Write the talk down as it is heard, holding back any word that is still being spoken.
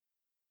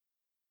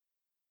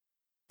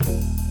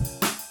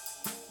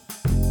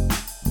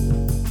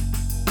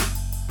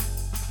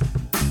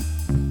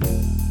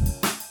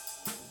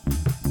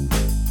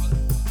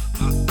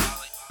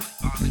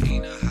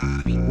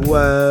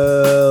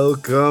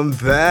Welcome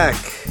back.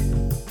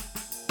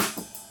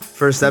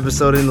 First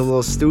episode in the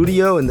little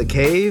studio in the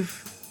cave.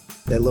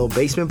 That little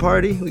basement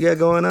party we got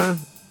going on.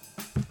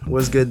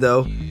 Was good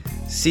though.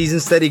 Season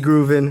steady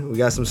grooving. We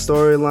got some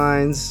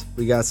storylines.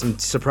 We got some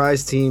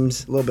surprise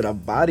teams. A little bit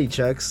of body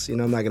checks. You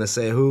know, I'm not going to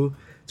say who.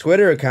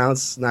 Twitter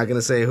accounts, not going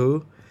to say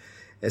who.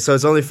 And so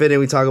it's only fitting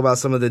we talk about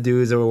some of the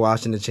dudes that we're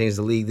watching to change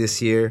the league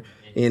this year.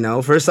 You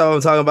know, first off,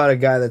 I'm talking about a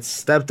guy that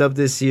stepped up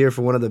this year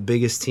for one of the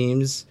biggest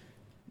teams,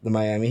 the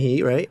Miami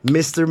Heat, right?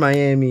 Mr.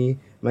 Miami,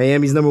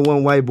 Miami's number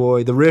one white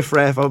boy, the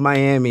riffraff of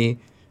Miami,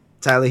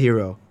 Tyler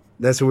Herro.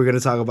 That's who we're going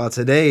to talk about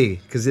today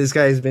because this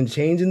guy has been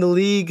changing the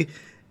league.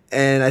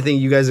 And I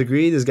think you guys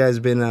agree, this guy's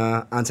been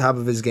on top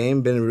of his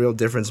game, been a real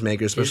difference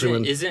maker,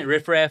 especially Isn't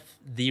Riffraff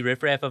the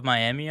riffraff of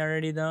Miami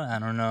already, though? I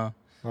don't know.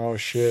 Oh,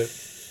 shit.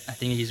 I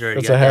think he's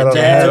already That's got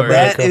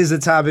That is a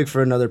topic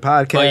for another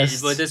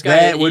podcast. But this guy,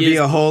 that would be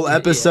a whole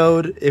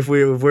episode if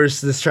we're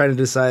just trying to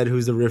decide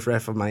who's the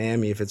riffraff of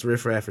Miami, if it's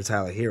riffraff or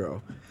Tyler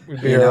Herro.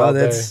 We'd be here all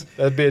day.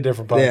 That'd be a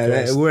different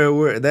podcast.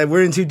 Yeah,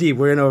 we're in too deep.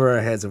 We're in over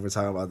our heads if we're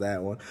talking about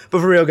that one. But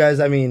for real, guys,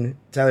 I mean,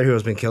 Tyler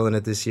Herro's been killing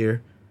it this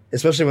year,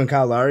 especially when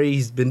Kyle Lowry,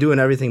 he's been doing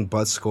everything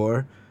but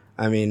score.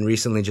 I mean,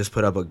 recently just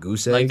put up a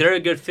goose egg. Like, they're a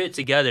good fit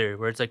together,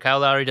 where it's like Kyle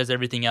Lowry does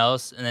everything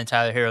else, and then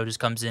Tyler Herro just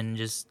comes in and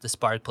just the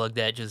spark plug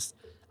that just,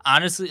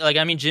 honestly, like,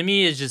 I mean,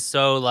 Jimmy is just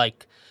so,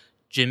 like,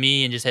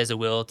 Jimmy and just has a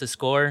will to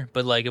score.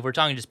 But, like, if we're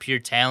talking just pure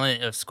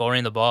talent of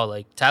scoring the ball,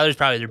 like, Tyler's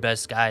probably their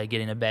best guy at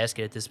getting a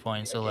basket at this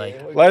point. So,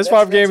 like, last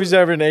 5 games, he's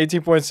averaging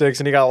 18.6,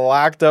 and he got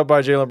locked up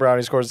by Jaylen Brown.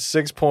 He scored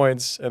 6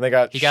 points, and he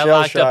got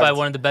locked up by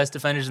one of the best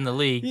defenders in the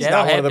league. He's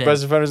not one of the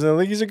best defenders in the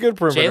league. He's a good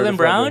perimeter defender. Jaylen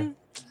Brown?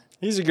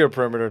 He's a good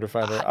perimeter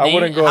defender. I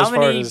wouldn't go as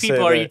far as to say How many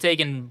people are you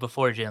taking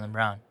before Jaylen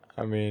Brown?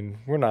 I mean,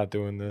 we're not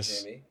doing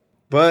this.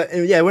 But,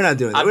 yeah, we're not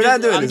doing it.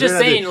 I'm just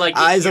saying, like,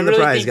 eyes on the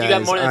really prize, think guys. you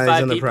got more than eyes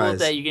 5 on the people prize.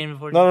 that you gained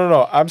before?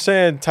 No. I'm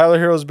saying Tyler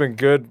Herro's been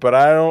good, but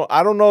I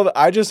don't know that.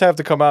 I just have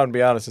to come out and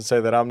be honest and say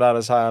that I'm not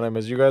as high on him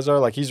as you guys are.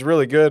 Like, he's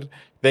really good.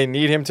 They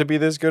need him to be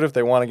this good if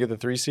they want to get the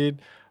 3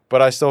 seed.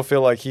 But I still feel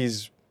like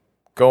he's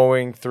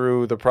going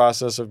through the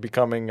process of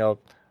becoming a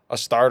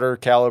starter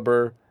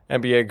caliber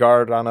NBA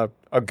guard on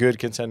a good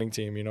contending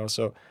team, you know.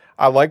 So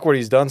I like what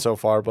he's done so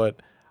far, but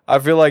I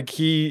feel like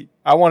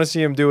I want to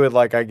see him do it,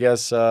 like, I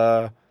guess,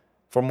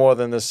 for more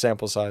than this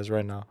sample size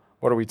right now.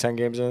 What are we, 10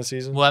 games in the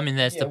season? Well, I mean,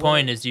 that's the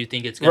point is, do you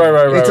think it's going to...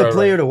 Right. It's a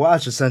player to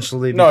watch,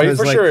 essentially. No, he because,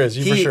 for sure is.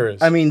 He for sure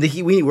is. I mean, the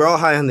Heat, we're all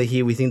high on the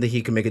Heat. We think that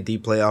he can make a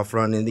deep playoff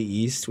run in the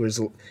East. We're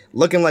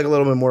looking like a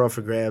little bit more up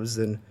for grabs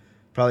than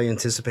probably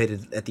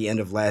anticipated at the end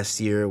of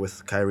last year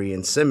with Kyrie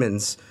and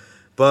Simmons.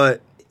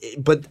 But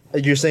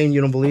you're saying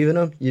you don't believe in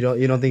him? You don't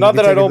think? Not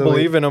that I don't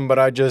believe in him, but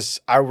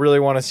I really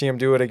want to see him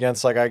do it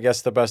against, like, I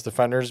guess the best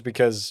defenders,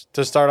 because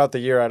to start out the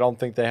year, I don't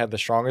think they had the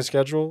strongest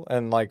schedule,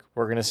 and, like,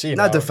 we're gonna see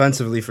not now.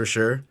 defensively for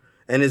sure.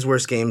 And his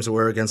worst games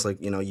were against, like,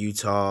 you know,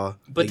 Utah.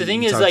 But the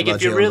thing is, like,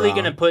 if you're really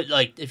going to put,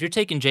 like, if you're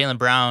taking Jaylen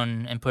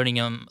Brown and putting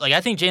him, like, I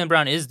think Jaylen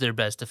Brown is their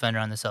best defender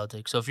on the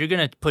Celtics. So if you're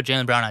going to put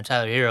Jaylen Brown on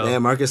Tyler Herro. Yeah,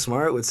 Marcus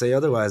Smart would say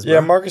otherwise, bro. Yeah,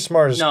 Marcus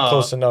Smart is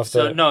close enough.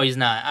 No, he's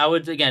not.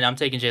 I'm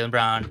taking Jaylen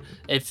Brown.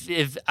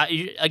 If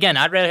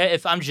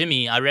I'm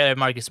Jimmy, I'd rather have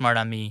Marcus Smart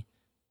on me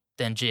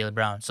than Jaylen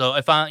Brown. So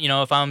if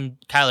I'm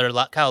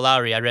Kyle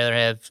Lowry, I'd rather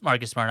have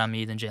Marcus Smart on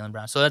me than Jaylen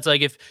Brown. So that's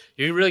like, if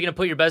you're really going to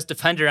put your best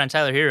defender on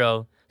Tyler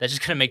Herro, that's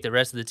just going to make the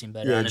rest of the team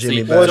better, honestly.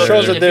 Jimmy better. Well, it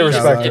shows that they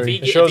respect him.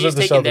 It shows that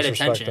the taking that Celtics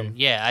respect attention, him.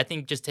 yeah, I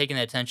think just taking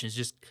that attention is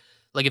just,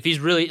 like, if he's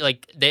really,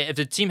 like, if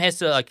the team has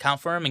to, like,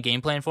 count for him and game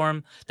plan for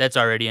him, that's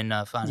already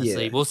enough,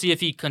 honestly. Yeah. We'll see if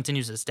he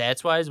continues to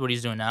stats-wise, what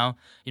he's doing now.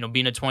 You know,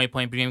 being a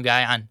 20-point per game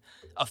guy on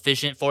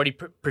efficient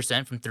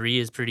 40% from 3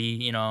 is pretty,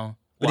 you know,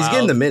 But he's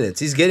getting the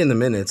minutes.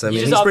 I mean,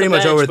 he's off pretty the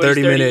much bench, over but he's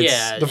 30 minutes.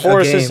 yeah. The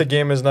 4 assists a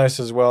game is nice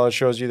as well. It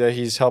shows you that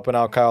he's helping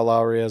out Kyle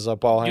Lowry as a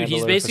ball handler. Dude,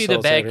 he's basically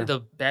facilitator. the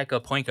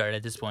backup point guard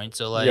at this point.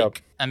 So, like, Yep.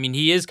 I mean,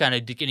 he is kind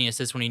of getting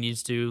assists when he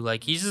needs to.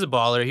 Like, he's just a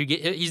baller.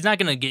 He's not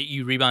gonna get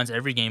you rebounds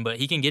every game, but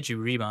he can get you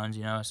rebounds.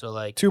 You know, so,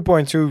 like,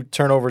 2.2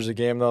 turnovers a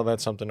game though.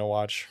 That's something to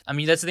watch. I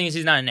mean, that's the thing is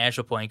he's not a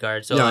natural point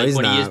guard. So, No, like, he's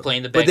when he not. is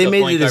playing the But backup they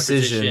made point the guard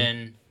decision.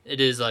 position, it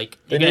is like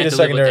They you're need gonna a have to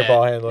live with secondary that.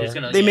 ball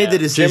handler. They made the Jimmy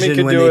decision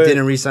could when do they it.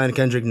 didn't re-sign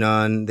Kendrick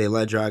Nunn. They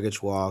let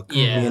Dragic walk.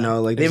 Yeah. You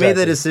know, like, they made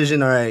the Exactly.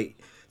 decision, all right,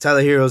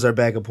 Tyler Herro's our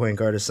backup point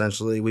guard,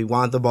 essentially. We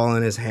want the ball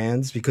in his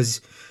hands because,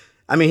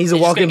 I mean, he's a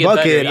He's just walking gonna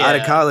get bucket better, out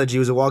of yeah. college. He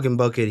was a walking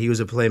bucket. He was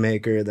a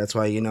playmaker. That's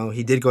why, you know,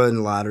 he did go in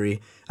the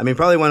lottery. I mean,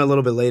 probably went a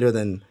little bit later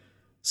than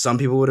some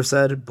people would have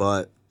said,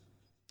 but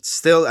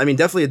still, I mean,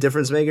 definitely a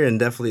difference maker, and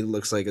definitely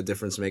looks like a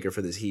difference maker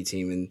for this Heat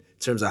team in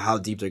terms of how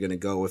deep they're going to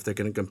go, if they're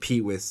going to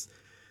compete with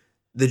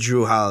the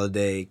Drew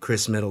Holiday,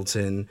 Chris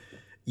Middleton,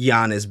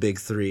 Giannis big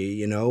 3,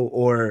 you know,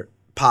 or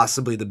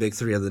possibly the big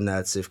 3 of the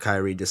Nets if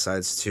Kyrie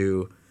decides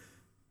to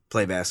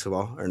play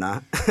basketball or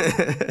not.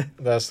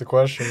 That's the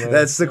question, man.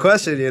 That's the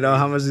question, you know,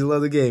 how much do you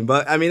love the game?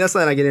 But, I mean, let's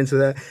not get into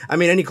that. I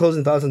mean, any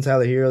closing thoughts on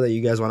Tyler Herro that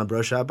you guys want to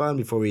brush up on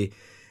before we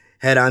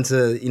head on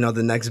to, you know,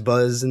 the next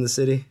buzz in the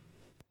city?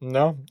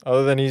 No,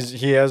 other than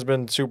he has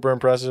been super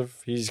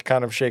impressive. He's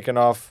kind of shaken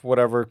off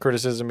whatever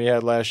criticism he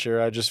had last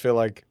year. I just feel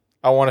like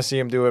I want to see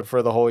him do it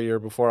for the whole year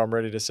before I'm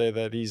ready to say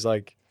that he's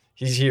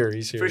here.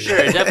 He's here. For sure.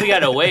 Definitely got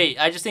to wait.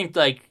 I just think,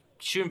 like,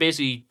 shooting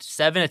basically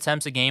 7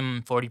 attempts a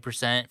game,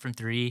 40% from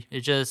 3.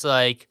 It's just,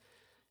 like,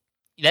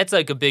 that's,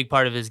 like, a big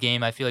part of his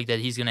game. I feel like that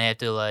he's going to have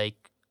to, like,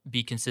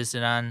 be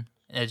consistent on.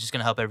 And it's just going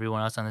to help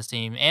everyone else on this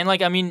team. And,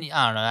 like, I mean,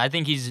 I don't know. I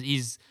think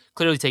he's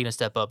clearly taking a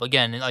step up.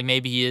 Again, like,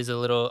 maybe he is a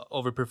little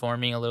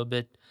overperforming a little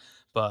bit,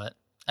 but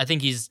I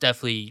think he's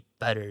definitely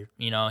better.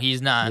 You know,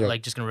 he's not,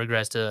 like, just going to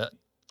regress to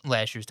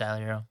last year's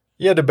Tyler Hero.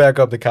 He had to back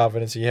up the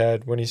confidence he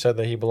had when he said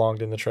that he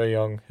belonged in the Trae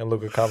Young and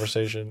Luka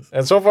conversation.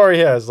 And so far he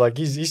has. Like,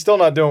 he's still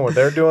not doing what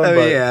they're doing. I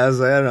mean, I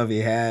was like, I don't know if he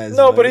has.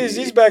 No, but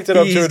he's backed it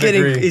up to a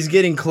degree. He's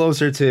getting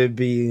closer to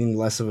being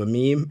less of a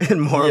meme and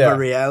more of a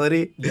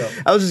reality. Yeah.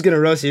 I was just going to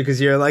roast you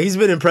because you're like, he's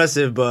been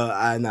impressive,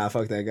 but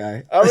fuck that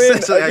guy. I mean,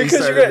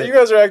 because you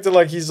guys are acting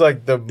like he's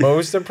like the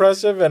most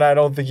impressive, and I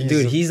don't think he's...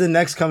 Dude, he's the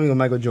next coming of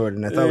Michael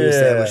Jordan. I thought we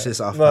established this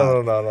off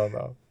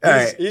No. All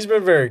right. He's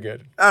been very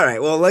good. All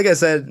right. Well, like I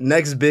said,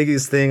 next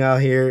biggest thing out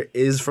here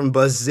is from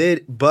Buzz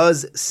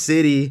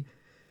City,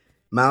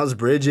 Miles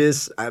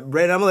Bridges. Brandon, I'm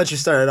going to let you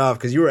start it off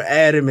because you were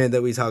adamant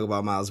that we talk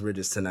about Miles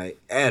Bridges tonight.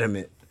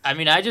 Adamant. I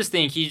mean, I just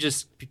think he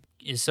just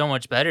is so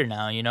much better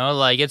now, you know?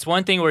 Like, it's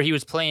one thing where he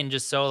was playing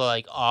just so,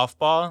 like,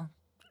 off-ball,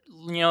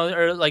 you know,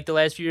 or, like, the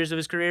last few years of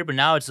his career, but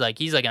now it's, like,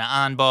 he's, like, an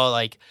on-ball,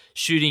 like,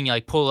 shooting,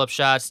 like, pull-up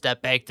shots,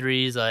 step-back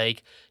threes,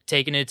 like,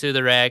 taking it to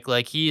the rack.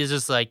 Like, he is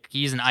just, like,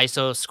 he's an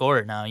ISO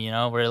scorer now, you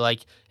know, where,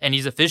 like, and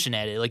he's efficient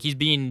at it. Like, he's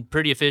being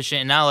pretty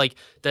efficient. And now, like,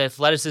 the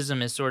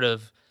athleticism is sort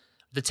of,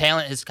 the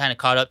talent has kind of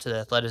caught up to the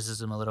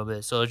athleticism a little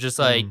bit. So it's just,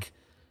 like,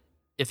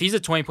 if he's a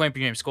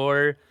 20-point-per-game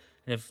scorer,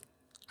 and if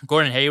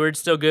Gordon Hayward's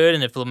still good,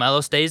 and if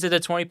LaMelo stays at a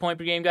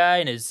 20-point-per-game guy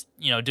and is,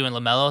 you know, doing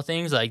LaMelo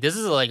things, like, this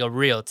is, like, a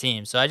real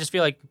team. So I just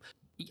feel like,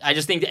 I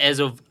just think as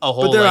of a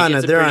whole, but they're like, on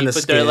a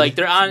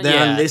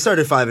skid. They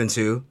started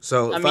 5-2,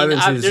 so I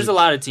 5-2. There's a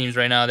lot of teams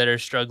right now that are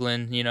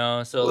struggling, you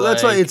know. So well,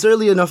 that's why it's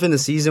early enough in the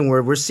season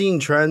where we're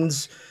seeing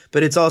trends,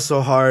 but it's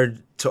also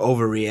hard to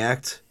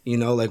overreact. You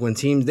know, like when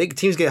teams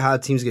get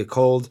hot, teams get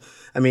cold.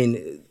 I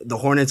mean, the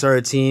Hornets are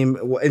a team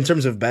in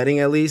terms of betting,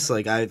 at least.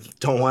 Like, I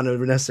don't want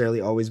to necessarily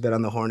always bet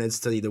on the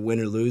Hornets to either win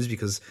or lose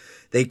because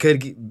they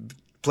could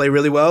play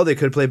really well, they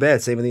could play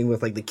bad. Same thing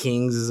with, like, the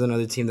Kings is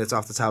another team that's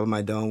off the top of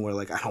my dome where,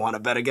 like, I don't want to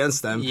bet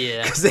against them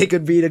because they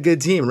could beat a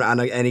good team on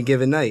any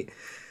given night.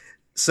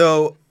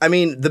 So, I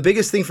mean, the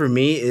biggest thing for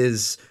me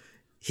is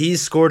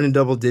he's scored in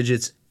double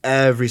digits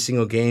every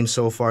single game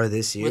so far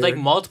this year. With, like,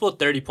 multiple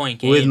 30-point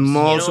games. With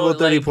multiple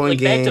 30-point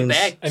games.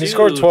 Back-to-back, and he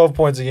scored 12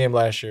 points a game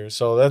last year,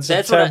 so that's a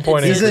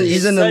 10-point increase.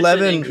 He's an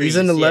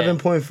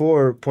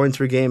 11.4 points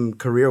per game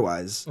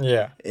career-wise.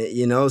 Yeah.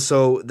 You know,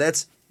 so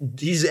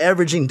he's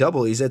averaging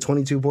double. He's at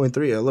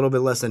 22.3, a little bit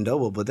less than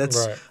double, but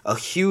that's a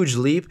huge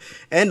leap.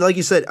 And like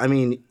you said, I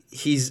mean,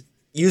 he's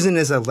using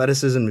his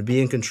athleticism to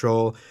be in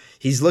control.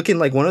 He's looking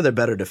like one of their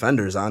better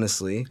defenders,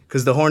 honestly,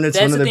 because the Hornets,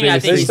 one of the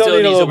biggest things. They still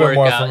need a little bit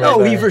more from him.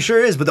 No, he for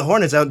sure is, but the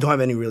Hornets don't have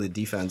any really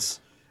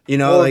defense. You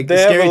know, like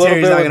Scary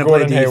Terry's not going to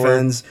play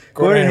defense.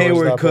 Gordon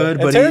Hayward could,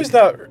 but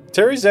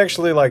Terry's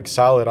actually, like,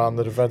 solid on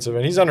the defensive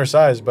end. He's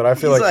undersized, but I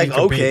feel like he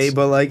competes. Okay,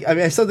 but, like, I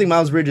mean, I still think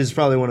Miles Bridges is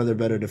probably one of their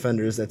better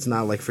defenders. That's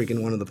not, like,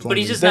 freaking one of the players. But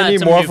he's just they not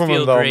need someone more who from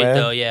feel him, though, great, man.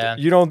 though, yeah.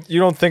 You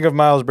don't think of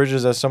Miles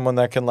Bridges as someone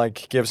that can,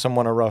 like, give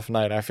someone a rough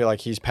night. I feel like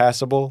he's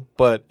passable,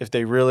 but if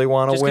they really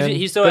want to win,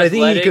 he's so but I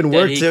think he could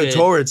work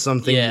towards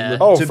something. Yeah.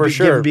 For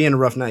sure, being a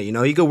rough night. You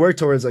know, he could work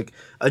towards, like,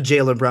 a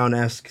Jaylen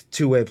Brown-esque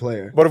two-way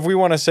player. But if we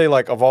want to say,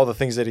 like, of all the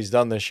things that he's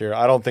done this year,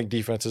 I don't think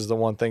defense is the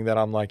one thing that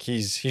I'm like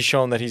he's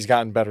shown that he's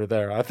gotten better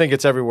there. I think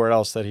it's everywhere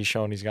else that he's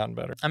shown he's gotten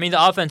better. I mean,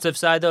 the offensive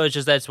side, though, is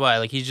just that's why.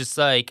 Like, he's just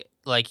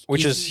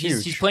which is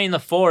huge. He's playing the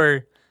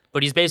 4,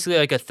 but he's basically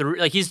like a 3.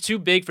 Like, he's too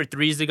big for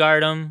 3s to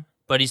guard him,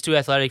 but he's too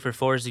athletic for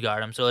 4s to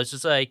guard him. So it's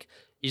just like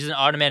he's an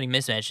automatic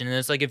mismatch. And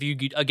it's like if you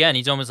again,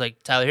 he's almost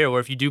like Tyler Hero,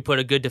 where if you do put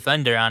a good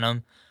defender on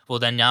him, well,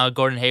 then now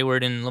Gordon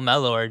Hayward and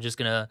LaMelo are just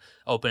gonna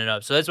open it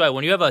up. So that's why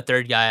when you have a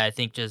third guy, I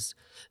think just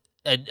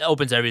it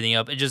opens everything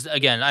up. It just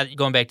again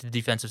going back to the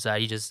defensive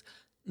side, he just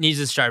needs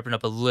to sharpen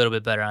up a little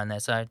bit better on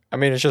that side. I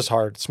mean, it's just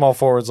hard. Small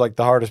forward's like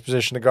the hardest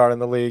position to guard in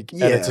the league,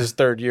 and it's his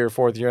 3rd year,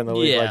 4th year in the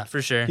league. Yeah, like,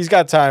 for sure. He's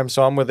got time,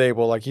 so I'm with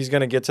Abel. Like, he's going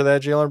to get to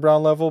that Jaylen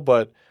Brown level,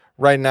 but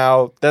right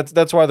now,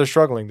 that's why they're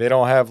struggling. They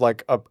don't have,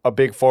 like, a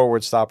big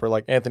forward stopper.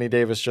 Like, Anthony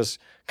Davis just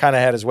kind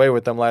of had his way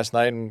with them last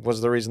night and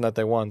was the reason that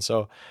they won.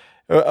 So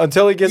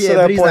until he gets to that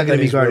but point, he's not going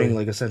to be guarding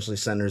really, like essentially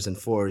centers and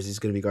 4s. He's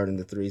going to be guarding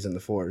the 3s and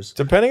the 4s.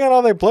 Depending on how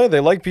they play, they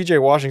like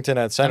PJ Washington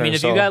at center. I mean,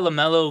 if you got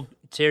LaMelo,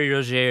 Terry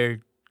Rozier,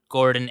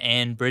 Gordon,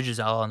 and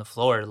Bridges all on the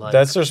floor, like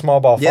that's their small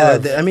ball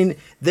 5. Yeah, I mean,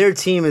 their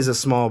team is a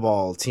small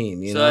ball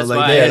team. You know, that's like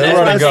why,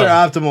 that's their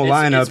optimal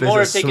lineup. It's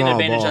more is of taking small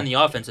advantage ball. on the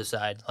offensive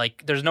side.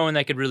 Like, there's no one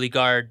that could really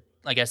guard,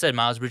 like I said,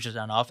 Miles Bridges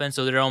on offense.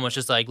 So they're almost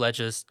just like, let's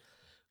just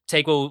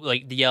take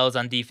like the yells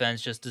on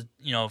defense, just to,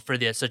 you know, for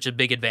such a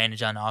big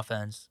advantage on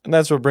offense. And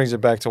that's what brings it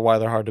back to why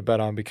they're hard to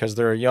bet on, because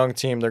they're a young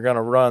team. They're going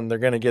to run. They're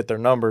going to get their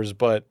numbers,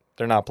 but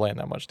they're not playing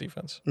that much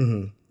defense.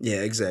 Yeah,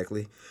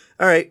 exactly.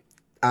 All right,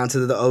 on to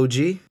the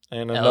OG.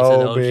 And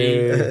L to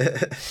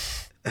Anobi.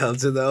 L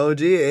to the OG.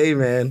 Hey,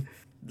 man.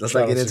 Let's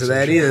not Shout get out into to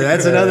that Succession. either.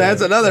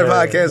 That's another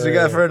podcast we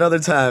got yeah. for another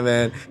time,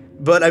 man.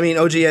 But, I mean,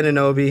 OG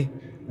Anunoby,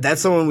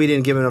 that's someone we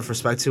didn't give enough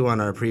respect to on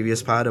our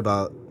previous pod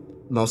about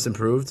most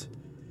improved.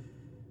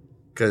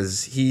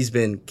 Because he's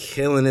been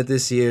killing it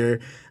this year.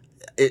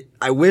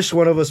 I wish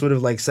one of us would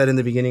have said in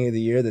the beginning of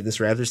the year that this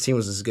Raptors team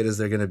was as good as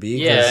they're gonna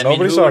be. Yeah, I mean,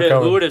 nobody saw it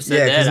coming. who would have said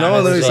Yeah, that? because no one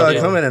really honestly, saw it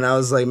dude? coming, and I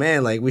was like,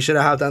 man, we should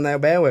have hopped on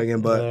that bandwagon,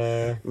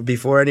 but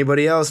before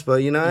anybody else.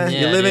 But you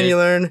Yeah, live and dude. you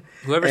learn.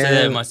 Whoever said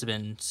that And- must have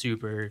been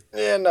super.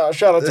 Yeah, no,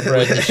 shout out to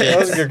Brandon. the That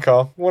was a shits. good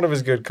call. One of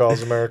his good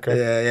calls, America.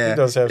 Yeah. He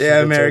does have some yeah,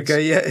 good America.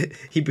 takes.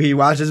 Yeah, he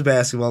watches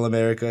basketball,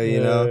 America.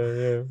 You know.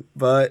 Yeah.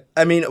 But,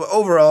 I mean,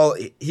 overall,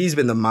 he's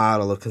been the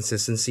model of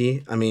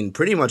consistency. I mean,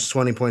 pretty much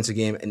 20 points a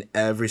game in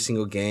every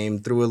single game.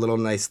 Threw a little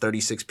nice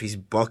 36-piece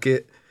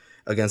bucket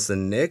against the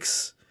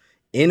Knicks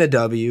in a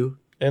W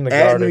In the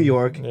at Garden. New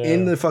York, Yeah.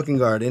 in the fucking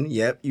Garden.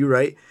 Yep, you're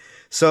right.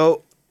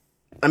 So,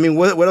 I mean,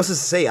 what else is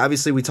to say?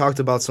 Obviously, we talked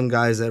about some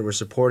guys that were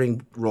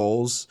supporting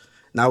roles.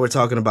 Now we're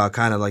talking about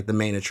kind of the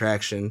main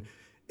attraction.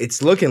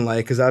 It's looking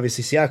like, because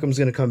obviously Siakam's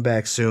going to come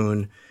back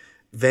soon.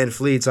 Van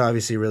Fleet's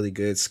obviously really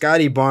good.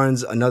 Scotty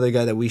Barnes, another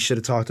guy that we should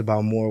have talked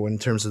about more in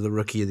terms of the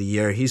Rookie of the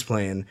Year. He's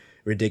playing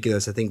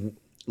ridiculous. I think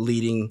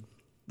leading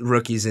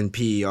rookies in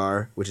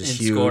PER, which is And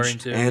huge, scoring,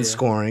 too, and yeah.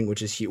 scoring,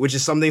 which is huge, which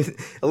is something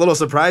a little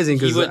surprising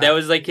because That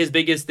was his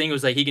biggest thing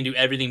was he can do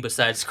everything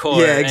besides score.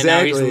 Yeah, And now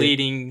he's exactly.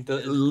 leading the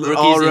rookies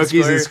all in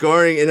rookies score. in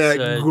scoring in a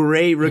So-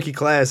 great rookie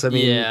class. I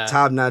mean, Yeah.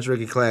 top-notch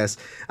rookie class.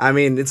 I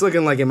mean, it's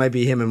looking like it might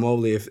be him and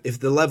Mobley if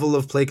the level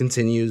of play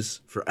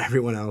continues for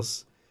everyone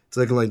else. It's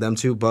looking like them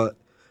too, but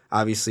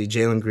obviously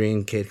Jalen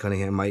Green, Cade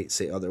Cunningham might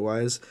say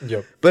otherwise.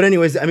 Yep. But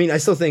anyways, I mean, I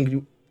still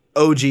think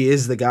OG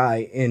is the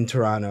guy in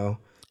Toronto.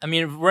 I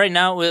mean, right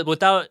now,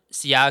 without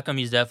Siakam,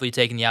 he's definitely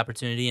taken the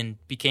opportunity and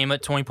became a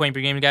 20-point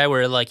per game guy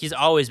where, he's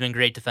always been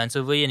great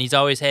defensively, and he's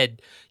always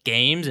had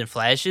games and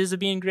flashes of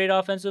being great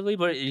offensively,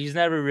 but he's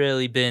never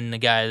really been the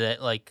guy that,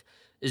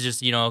 is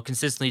just,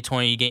 consistently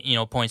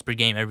 20 points per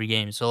game every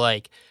game. So,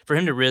 for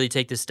him to really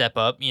take this step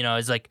up,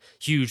 is,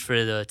 huge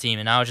for the team.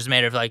 And now it's just a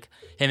matter of,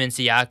 him and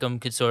Siakam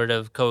could sort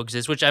of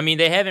coexist, which, I mean,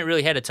 they haven't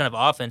really had a ton of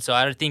offense, so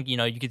I don't think,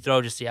 you could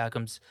throw just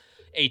Siakam's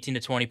 18 to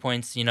 20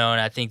 points, and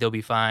I think they'll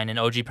be fine. And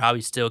OG probably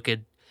still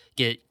could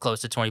get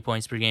close to 20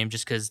 points per game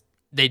just because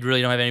they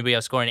really don't have anybody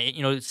else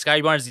scoring.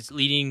 Scotty Barnes is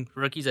leading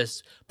rookies.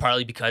 That's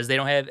partly because they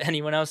don't have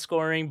anyone else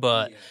scoring.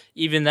 But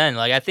even then,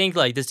 I think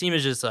this team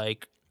is just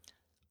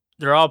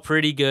they're all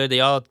pretty good. They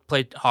all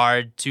play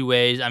hard two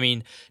ways. I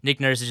mean, Nick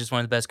Nurse is just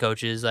one of the best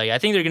coaches. I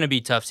think they're going to be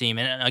a tough team.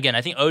 And again,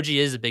 I think OG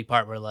is a big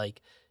part where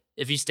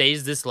if he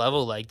stays this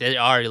level, they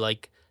are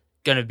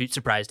going to be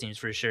surprise teams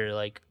for sure.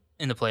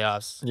 In the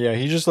playoffs. Yeah,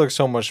 he just looks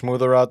so much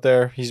smoother out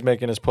there. He's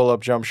making his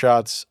pull-up jump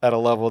shots at a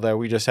level that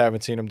we just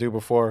haven't seen him do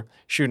before.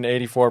 Shooting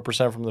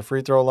 84% from the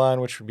free throw line,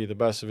 which would be the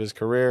best of his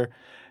career.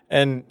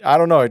 And I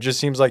don't know, it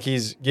just seems like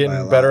he's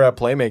getting better at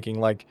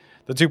playmaking.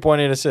 The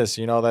 2.8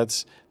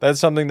 assists, that's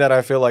something that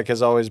I feel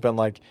has always been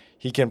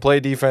he can play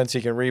defense, he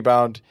can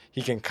rebound,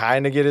 he can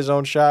kind of get his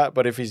own shot,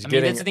 but if he's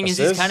getting that's the thing assists,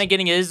 is he's kind of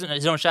getting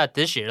his own shot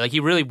this year. He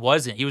really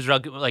wasn't. He was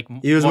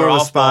He was more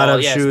of a spot-up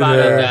shooter.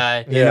 spot-up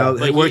guy.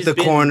 But Work he's the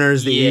been-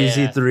 corners, the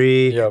easy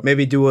three. Yep.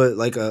 Maybe do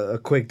a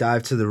quick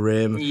dive to the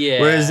rim.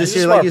 Yeah. Whereas this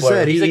He's a year, like smart you player.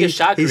 said, He's like a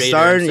shot he's creator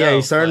starting. himself,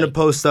 He's starting to like-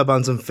 post up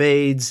on some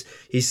fades.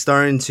 He's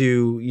starting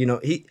to,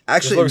 he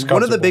actually looks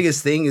one of the comfortable.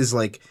 biggest thing is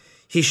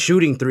he's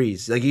shooting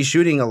threes. He's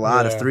shooting a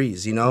lot of Yeah.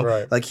 threes.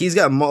 Right. He's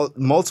got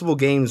multiple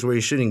games where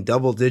he's shooting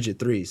double-digit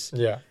threes.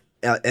 yeah.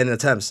 And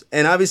attempts.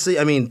 And obviously,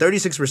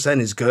 36%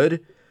 is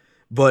good,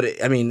 but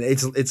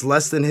it's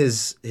less than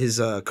his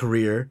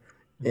career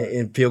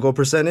in field goal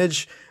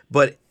percentage.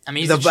 But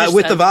He's the, a true-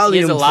 with the volume, he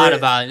has a lot for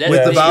of volume. That's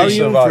with the the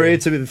volume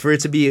issue. for it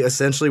to be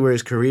essentially where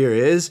his career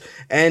is,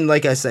 and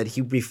like I said,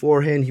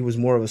 beforehand he was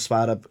more of a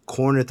spot up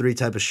corner three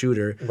type of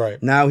shooter.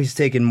 Right. Now he's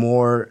taking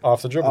more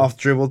Off the dribble. off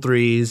dribble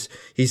threes.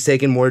 He's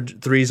taking more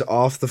threes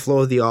off the flow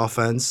of the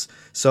offense.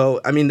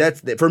 So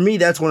that's for me.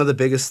 That's one of the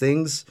biggest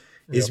things.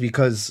 Is Yep.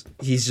 because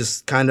he's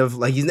just kind of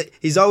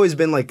he's always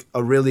been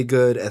a really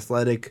good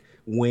athletic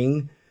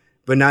wing,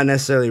 but not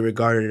necessarily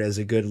regarded as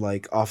a good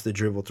off the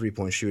dribble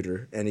 3-point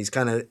shooter, and he's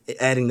kind of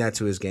adding that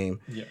to his game.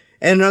 Yeah.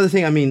 And another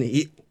thing,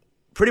 he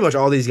pretty much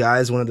all these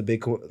guys, one of the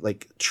big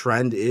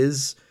trend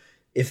is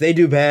if they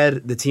do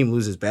bad, the team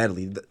loses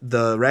badly.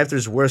 The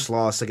Raptors' worst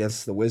loss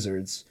against the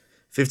Wizards,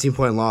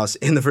 15-point loss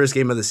in the first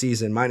game of the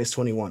season, minus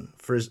 21,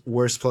 first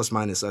worst plus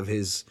minus of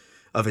his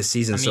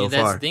season so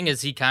that's far. the thing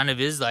is he kind of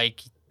is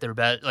their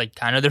best,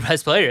 kind of their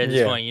best player at this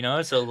Yeah.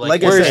 point, So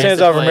Like I where he said-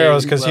 stands out from Arrow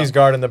is because he's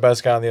guarding the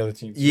best guy on the other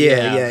team.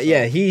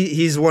 Yeah.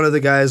 He's one of the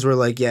guys where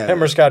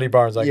Him or Scotty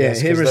Barnes, I guess.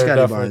 him 'cause or they're Scotty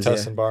definitely Barnes.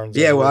 testing Barnes.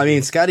 Yeah,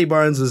 well, Scotty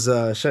Barnes was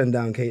not shutting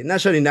down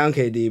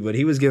KD, but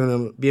he was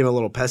being a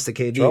little pest to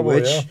KD, Trouble,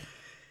 which yeah.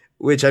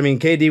 Which, I mean,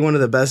 KD, one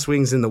of the best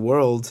wings in the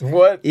world.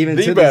 What? Even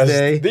the to best, this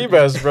day. the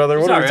best, brother.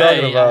 What are we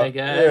talking about? I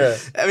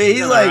guess. I mean,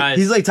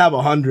 he's like top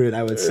 100,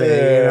 I would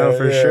say,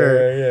 for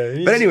sure.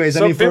 Yeah. But anyways,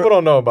 some people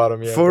don't know about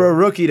him yet. For a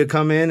rookie to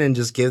come in and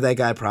just give that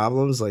guy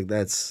problems, like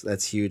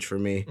that's huge for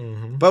me.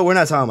 Mm-hmm. But we're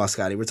not talking about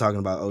Scotty. We're talking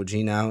about OG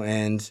now,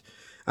 and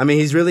I mean,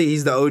 he's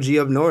the OG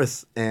up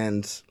north,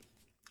 and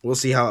we'll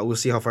see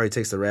how far he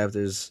takes the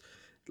Raptors.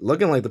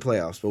 Looking like the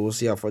playoffs, but we'll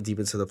see how far deep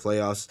into the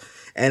playoffs.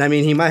 And I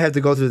mean, he might have to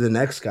go through the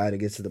next guy to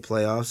get to the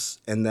playoffs,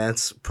 and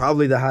that's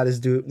probably the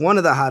hottest dude, one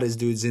of the hottest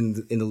dudes in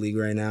the league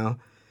right now.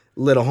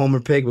 Little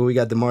homer pick, but we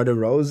got DeMar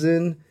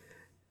DeRozan.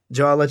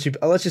 Joe, I'll let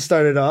you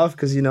start it off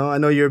because I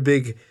know you're a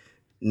big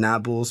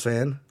not Bulls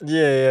fan.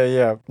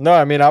 Yeah. No,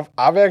 I mean,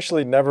 I've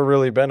actually never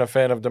really been a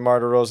fan of DeMar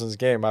DeRozan's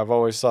game. I've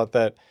always thought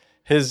that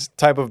his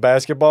type of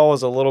basketball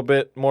was a little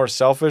bit more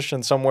selfish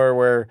and somewhere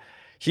where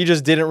he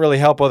just didn't really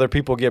help other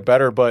people get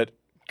better, but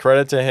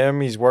credit to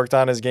him. He's worked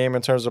on his game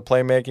in terms of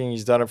playmaking.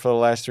 He's done it for the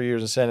last 3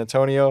 years in San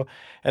Antonio.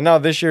 And now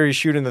this year he's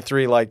shooting the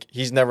three like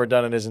he's never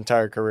done in his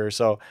entire career.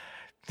 So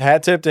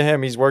hat tip to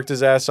him. He's worked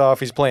his ass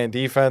off. He's playing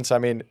defense. I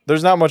mean,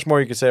 there's not much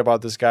more you can say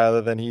about this guy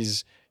other than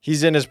he's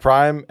in his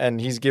prime and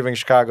he's giving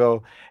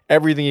Chicago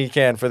everything he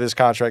can for this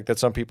contract that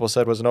some people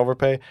said was an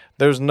overpay.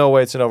 There's no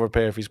way it's an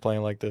overpay if he's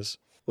playing like this.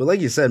 Well,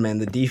 like you said, man,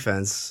 the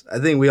defense. I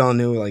think we all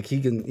knew like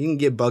he can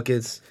get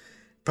buckets.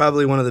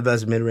 Probably one of the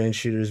best mid-range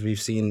shooters we've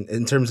seen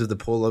in terms of the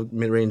pull-up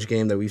mid-range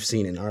game that we've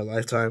seen in our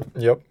lifetime.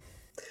 Yep.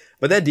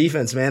 But that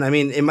defense, man, I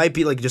mean, it might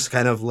be like just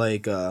kind of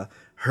like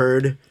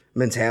herd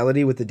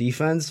mentality with the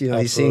defense.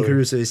 He's seeing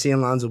Caruso, he's seeing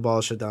Lonzo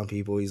Ball shut down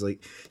people. He's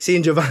like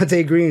seeing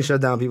Javonte Green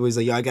shut down people. He's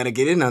like, yo, I got to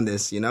get in on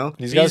this,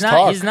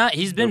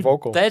 He's been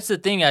vocal. That's the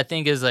thing I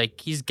think is like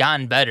he's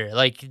gotten better.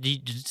 Like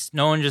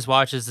no one just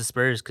watches the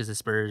Spurs because the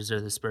Spurs are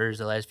the Spurs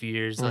the last few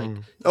years. Like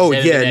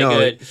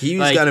he's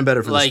gotten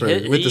better for the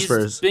Spurs with the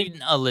Spurs. He's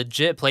been a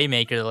legit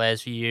playmaker the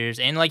last few years,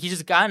 and like he's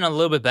just gotten a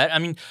little bit better. I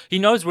mean, he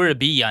knows where to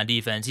be on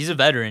defense. He's a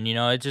veteran,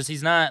 It's just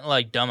he's not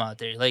like dumb out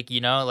there. Like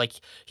like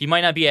he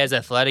might not be as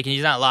athletic, and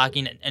he's not locking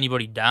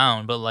anybody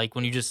down. But like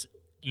when you just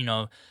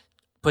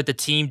put the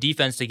team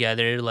defense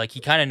together, like he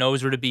kind of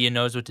knows where to be and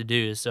knows what to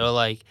do. So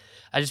like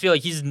I just feel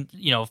like he's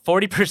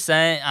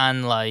 40%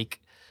 on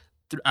like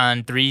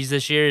on threes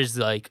this year is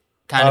like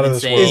kind of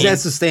insane. Is that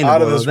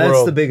sustainable?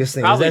 That's the biggest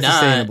thing. Probably is that not.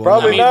 sustainable?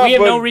 Probably not. We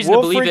have no reason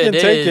to believe it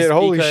is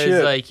Holy because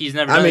shit. like he's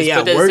never done this.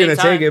 Yeah, but we're gonna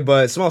take it,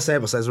 but small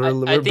sample size. We're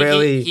I think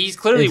barely. He's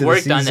clearly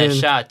worked on that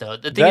shot though.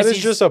 The thing that is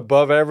he's just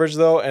above average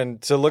though, and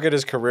to look at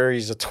his career,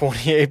 he's a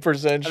 28%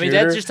 shooter. I mean,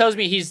 that just tells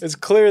me It's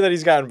clear that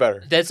he's gotten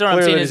better. That's what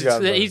I'm saying.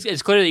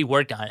 It's clearly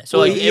worked on it. So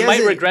like it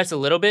might regress a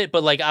little bit,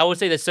 but like I would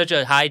say that's such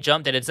a high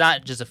jump that it's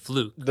not just a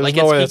fluke. Like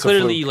he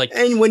clearly like.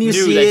 And when you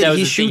see it,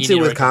 he shoots it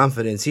with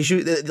confidence. He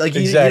shoots like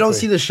you don't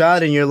see the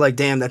shot and you're like,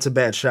 damn, that's a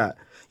bad shot.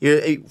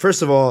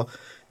 First of all,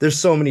 there's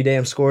so many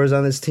damn scores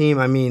on this team.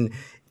 I mean,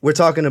 we're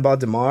talking about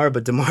DeMar,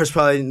 but DeMar's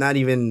probably not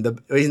even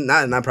he's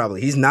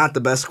not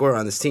the best scorer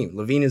on this team.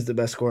 LaVine is the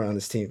best scorer on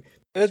this team.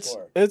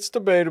 It's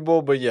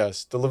debatable, but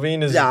yes, the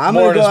LaVine is. Yeah, I'm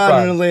gonna go out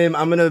on a limb.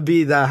 I'm gonna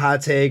be the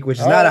hot take, which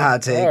is not a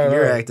hot take.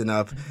 You're acting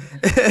up.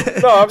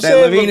 No, I'm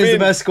saying LaVine is the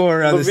best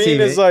scorer on this team. LaVine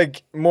is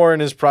like more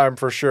in his prime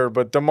for sure,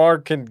 but DeMar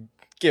can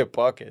get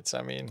buckets.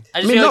 I mean,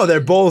 they're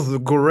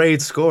both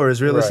great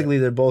scorers. Realistically,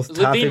 they're both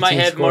top 15 LaVine might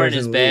have more in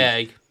his league.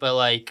 bag, but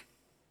like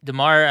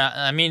DeMar,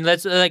 I mean,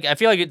 that's like I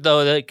feel like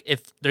though, like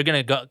if they're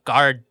gonna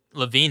guard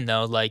LaVine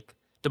though, like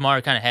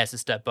DeMar kind of has to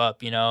step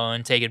up,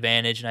 and take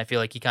advantage, and I feel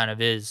like he kind of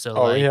is.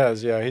 So he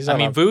has, yeah. He's. I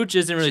mean, Vooch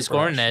isn't really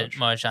scoring that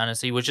much,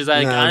 honestly, which is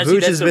like honestly,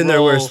 Vooch has been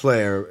their worst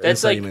player.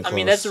 That's like, I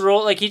mean, that's the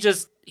role. Like he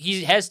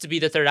has to be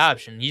the third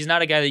option. He's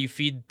not a guy that you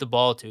feed the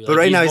ball to. But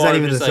right now, he's not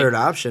even the third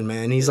option,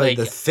 man. He's like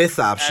the fifth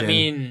option. I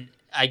mean,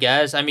 I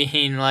guess. I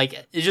mean,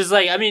 like it's just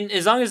like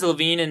as long as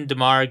LaVine and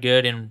DeMar are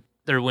good and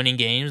they're winning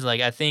games, like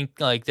I think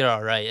like they're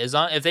all right.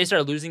 If they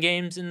start losing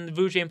games and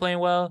Vooch ain't playing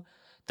well,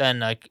 then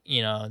like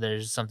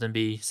there's something to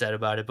be said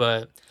about it.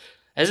 But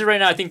as of right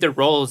now, I think their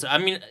roles. I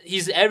mean,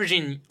 he's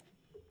averaging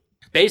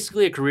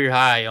basically a career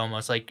high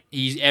almost. Like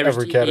he's averaged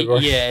every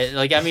category.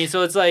 Like I mean,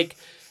 so it's like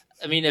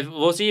I mean, if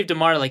we'll see if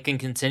DeMar like can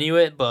continue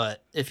it,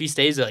 but if he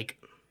stays like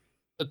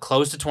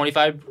close to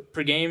 25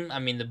 per game, I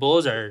mean, the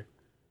Bulls are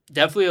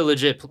definitely a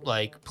legit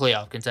like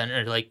playoff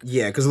contender. Like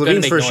because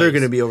LaVine's for sure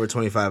going to be over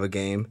 25 a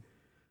game.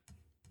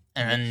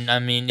 And I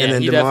mean, and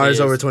then DeMar's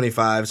over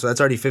 25, so that's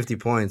already 50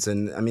 points.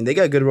 And I mean, they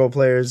got good role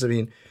players. I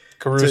mean,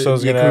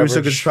 Caruso's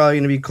probably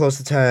going to be close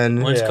to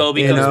 10. Once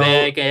Kobe comes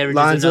back,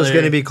 Lonzo's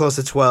going to be close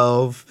to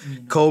 12.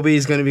 Mm-hmm.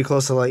 Kobe's going to be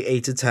close to like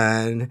 8 to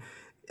 10.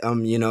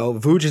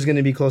 Vooch is going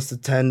to be close to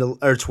 10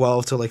 or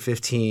 12 to like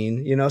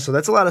 15. So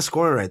that's a lot of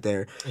scoring right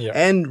there. Yeah.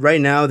 And right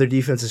now, their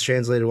defense is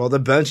translated well. The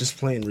bench is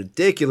playing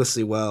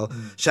ridiculously well.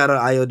 Shout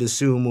out Ayo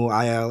Dosunmu,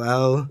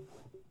 ILL.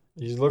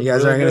 You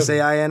guys aren't going to say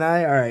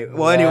INI? All right.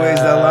 Well, anyways,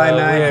 the line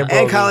 9.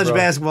 And college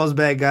basketball is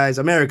back, guys.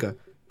 America.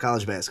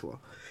 College basketball.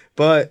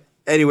 But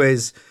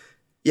anyways,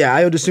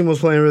 Ayo Dosunmu's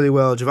playing really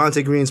well.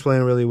 Javonte Green's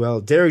playing really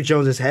well. Derrick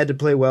Jones has had to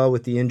play well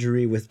with the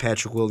injury with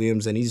Patrick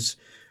Williams, and he's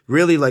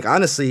really, like,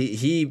 honestly,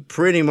 he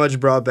pretty much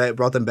brought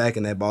them back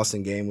in that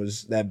Boston game,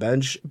 was that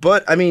bench.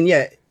 But I mean,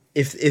 yeah,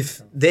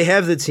 if they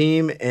have the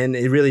team, and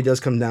it really does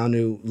come down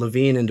to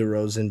Levine and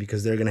DeRozan,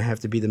 because they're gonna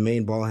have to be the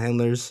main ball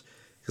handlers.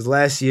 Because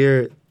last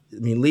year, I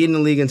mean, leading the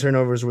league in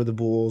turnovers were the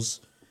Bulls.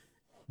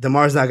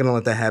 DeMar's not gonna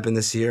let that happen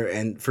this year,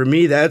 and for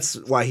me, that's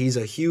why he's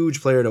a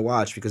huge player to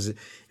watch. Because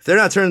if they're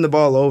not turning the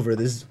ball over,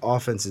 this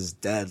offense is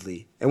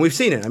deadly, and we've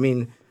seen it. I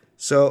mean,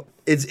 so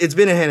it's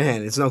been a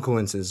hand-to-hand. It's no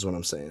coincidence, is what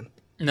I'm saying.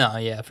 No,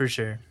 yeah, for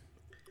sure.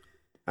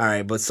 All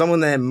right, but someone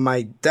that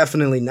might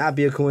definitely not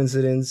be a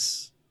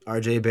coincidence,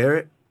 R.J.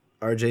 Barrett.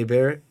 R.J.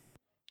 Barrett.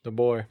 The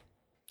boy.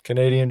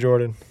 Canadian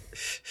Jordan.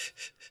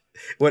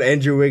 What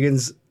Andrew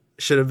Wiggins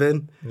should have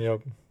been.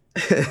 Yep.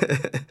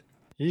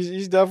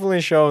 He's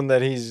definitely shown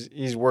that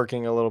he's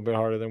working a little bit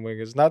harder than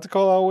Wiggins. Not to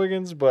call out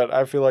Wiggins, but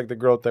I feel like the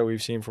growth that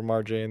we've seen from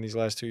RJ in these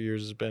last 2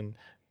 years has been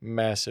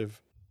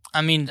massive.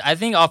 I mean, I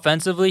think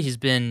offensively he's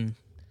been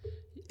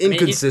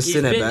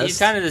inconsistent at best. He's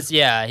kind of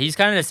he's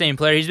kind of the same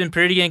player. He's been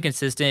pretty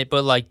inconsistent,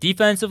 but like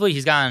defensively,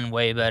 he's gotten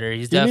way better. He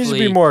needs to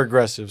be more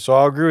aggressive. So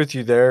I'll agree with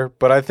you there.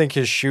 But I think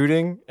his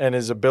shooting and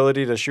his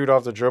ability to shoot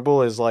off the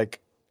dribble is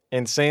like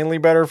insanely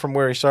better from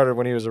where he started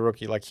when he was a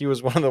rookie. Like, he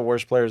was one of the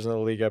worst players in the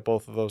league at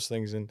both of those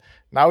things, and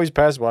now he's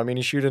passable. I mean,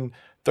 he's shooting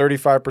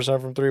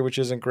 35% from three, which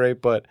isn't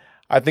great, but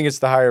I think it's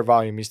the higher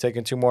volume. He's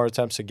taking 2 more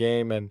attempts a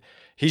game, and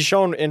he's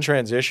shown in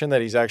transition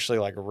that he's actually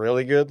like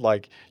really good.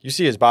 Like, you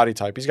see his body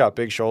type. He's got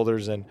big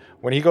shoulders, and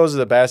when he goes to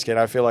the basket,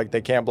 I feel like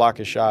they can't block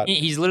his shot.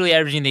 He's literally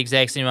averaging the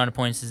exact same amount of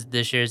points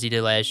this year as he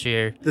did last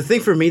year. The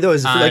thing for me, though,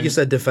 is like you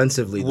said,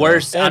 defensively.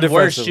 Worse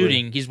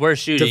shooting. He's worse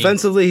shooting.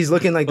 Defensively, he's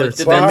looking like their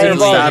main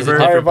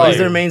stopper. He's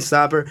their main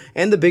stopper.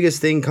 And the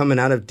biggest thing coming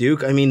out of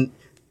Duke, I mean,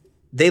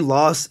 they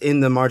lost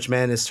in the March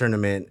Madness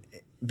tournament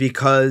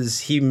because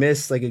he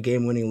missed like a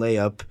game-winning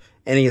layup,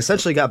 and he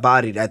essentially got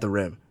bodied at the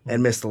rim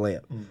and missed the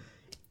layup.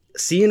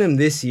 Seeing him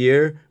this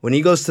year, when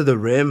he goes to the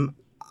rim,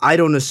 I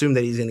don't assume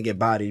that he's going to get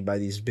bodied by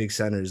these big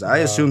centers. I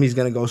assume he's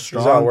going to go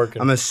strong.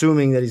 I'm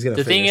assuming that he's going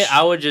to finish. The thing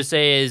I would just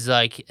say is,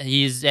 like,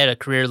 he's at a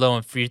career low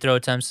in free throw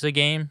attempts a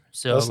game.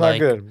 So that's not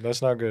good.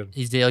 That's not good.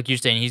 He's, like you're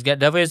saying,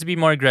 definitely has to be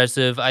more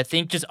aggressive. I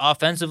think just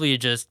offensively,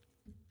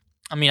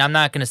 I mean, I'm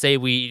not going to say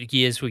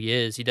he is who he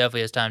is. He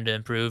definitely has time to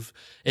improve.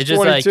 It's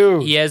just 22.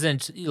 Like he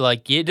hasn't,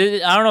 like, I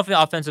don't know if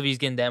offensively he's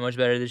getting that much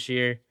better this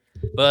year.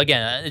 But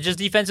again, just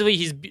defensively,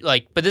 he's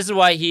like, but this is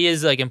why he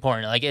is like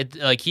important.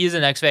 Like he is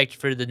an X factor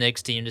for the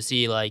Knicks team to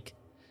see like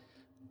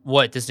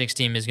what this Knicks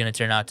team is going to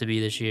turn out to be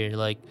this year.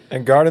 Like,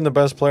 and guarding the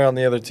best player on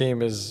the other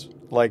team is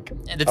like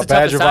a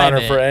badge of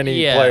honor for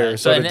any player.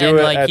 So to do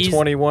it like at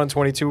 21,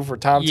 22 for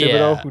Tom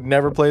Thibodeau, who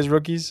never plays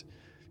rookies,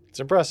 it's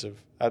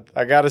impressive.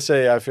 I got to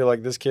say, I feel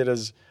like this kid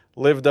has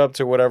lived up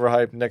to whatever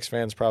hype Knicks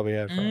fans probably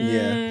had for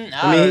him.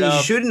 I mean,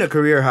 he's shooting a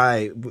career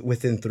high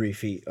within 3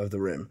 feet of the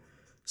rim.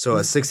 So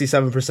a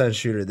 67%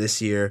 shooter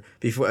this year.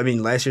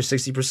 Last year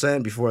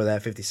 60%. Before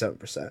that,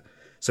 57%.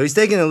 So he's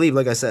taking a leap,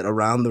 like I said,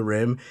 around the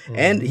rim,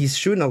 and he's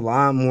shooting a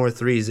lot more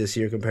threes this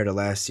year compared to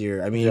last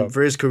year. I mean,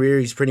 for his career,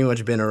 he's pretty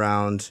much been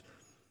around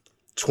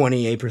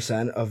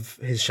 28% of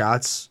his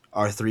shots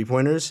are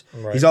 3-pointers.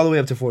 Right. He's all the way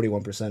up to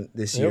 41%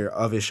 this year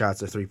of his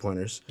shots are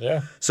 3-pointers.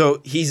 Yeah.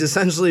 So he's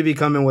essentially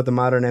becoming what the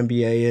modern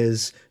NBA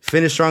is: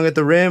 finish strong at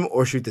the rim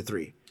or shoot the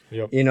three.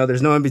 Yep. You know,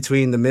 there's no in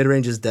between. The mid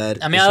range is dead.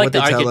 I mean, I like the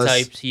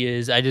archetypes he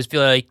is. I just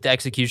feel like the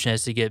execution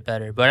has to get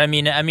better. But I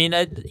mean,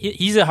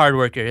 he's a hard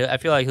worker. I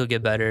feel like he'll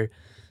get better.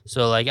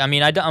 So like, I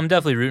mean, I'm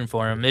definitely rooting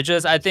for him. It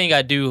just, I think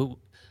I do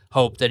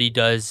hope that he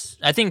does.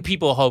 I think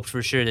people hoped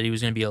for sure that he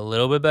was going to be a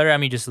little bit better. I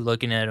mean, just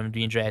looking at him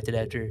being drafted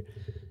after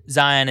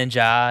Zion and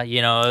Ja,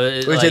 you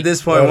know, which like, at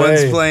this point,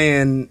 one's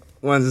playing.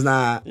 One's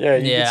not. Yeah,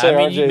 you could say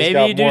RJ's maybe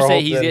got you do more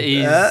say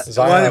he's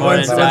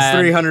one's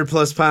 300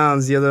 plus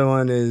pounds. The other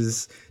one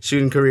is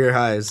shooting career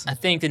highs. I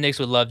think the Knicks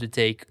would love to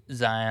take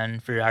Zion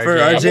for RJ. For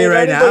RJ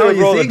right now,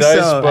 you think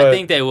so? I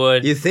think they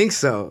would. You think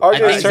so? I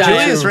think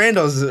Julius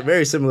Randle's a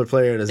very similar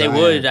player to Zion.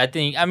 They would. I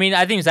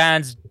think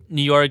Zion's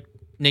New York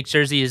Knicks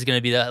jersey is going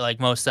to be the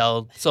most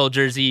sold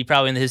jersey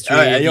probably in the history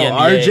of the NBA.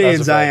 RJ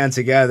and Zion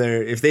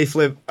together, if they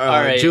flip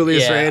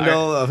Julius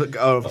Randle,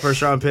 a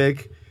first round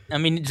pick. I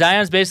mean,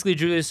 Zion's basically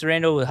Julius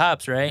Randle with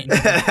hops, right?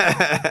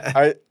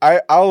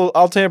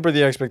 I'll temper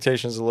the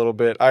expectations a little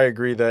bit. I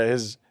agree that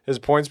his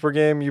points per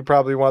game, you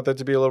probably want that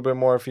to be a little bit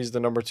more if he's the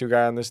number 2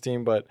 guy on this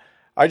team. But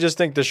I just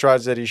think the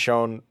strides that he's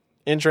shown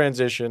in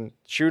transition,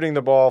 shooting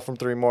the ball from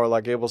 3 more,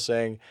 like Abel's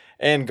saying,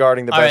 and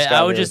guarding the best guy.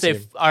 I would just say,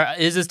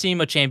 is this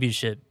team a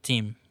championship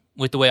team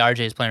with the way RJ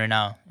is playing right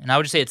now? And I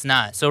would just say it's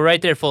not. So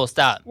right there, full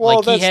stop.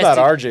 Well, like, that's not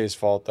RJ's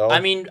fault, though. I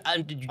mean,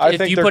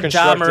 if you put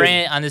Ja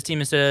Morant on this team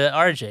instead of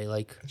RJ,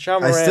 like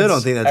I still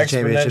don't think that's a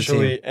championship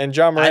team. And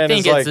Ja Morant, I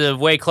think it's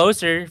way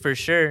closer for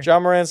sure. Ja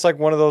Morant's like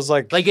one of those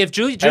like if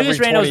Julius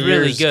Randle's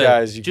really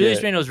good,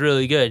 Julius Randle's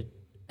really good,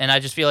 and I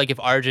just feel like if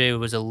RJ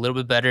was a little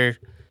bit better.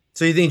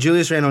 So you think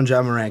Julius Randle and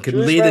Ja Morant could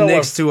lead the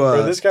Knicks to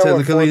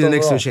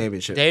a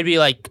championship? They'd be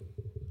like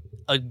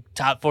a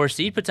top 4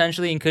 seed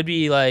potentially and could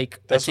be like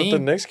That's a what team. the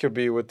Knicks could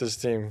be with this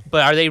team.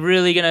 But are they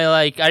really gonna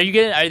like? Are you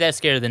that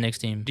scared of the Knicks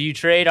team? Do you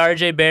trade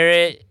R.J.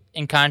 Barrett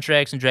in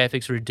contracts and draft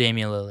picks for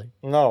Damian Lillard?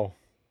 No,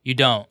 You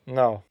don't.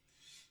 no,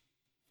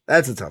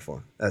 That's a tough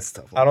one. That's a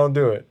tough I one. don't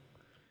do it.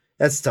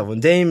 That's a tough one.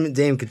 Dame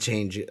could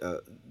change.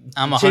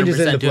 I'm Changes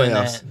in 100% the doing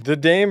playoffs. that. The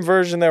Dame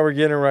version that we're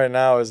getting right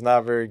now is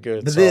not very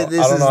good. But So this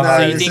I don't is know how not.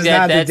 So you This think is that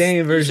not the that's-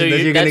 Dame so version that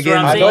you- you're gonna that's get what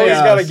in I'm the I know saying. he's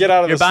got to playoffs. get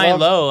out of You're the buying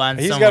slump. low on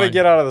He's someone. got to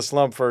get out of the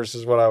slump first,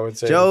 is what I would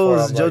say. before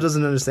I'm Joe like-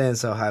 doesn't understand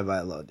so high by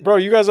low. Dude. Bro,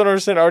 you guys don't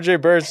understand.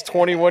 RJ Barrett's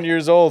 21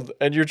 years old,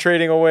 and you're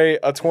trading away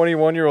a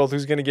 21-year-old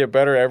who's going to get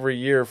better every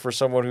year for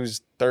someone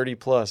who's 30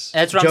 plus.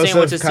 That's what I'm saying.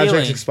 What's Joseph the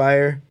contracts ceiling?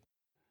 expire.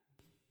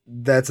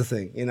 That's a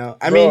thing, you know.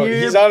 I Bro,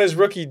 mean, he's on his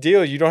rookie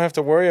deal. You don't have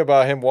to worry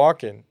about him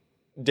walking.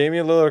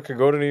 Damian Lillard could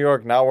go to New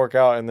York, not work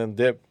out, and then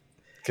dip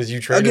because you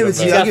traded give him. it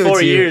to He's you. back. I'll got give it 4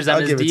 to you. years on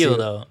I'll his give it to deal you.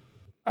 though.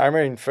 I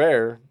mean,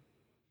 fair.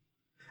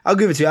 I'll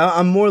give it to you.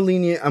 I'm more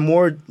lenient. I'm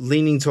more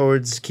leaning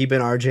towards keeping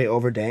RJ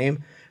over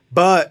Dame,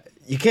 but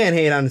you can't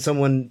hate on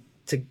someone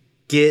to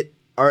get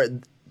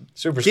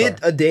Superstar.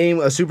 a Dame,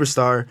 a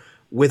superstar,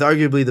 with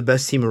arguably the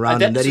best team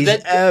around him that he's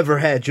ever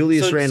had.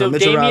 Julius Randle,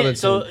 Mitchell Damian-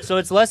 Robinson. So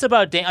it's less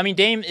about Dame. I mean,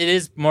 Dame. It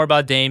is more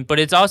about Dame, but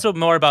it's also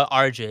more about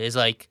RJ. It's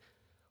like,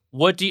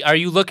 are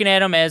you looking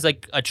at him as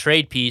like a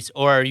trade piece,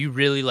 or are you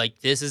really like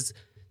this is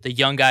the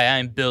young guy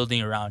I'm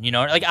building around? You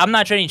know, like I'm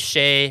not trading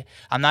Shea.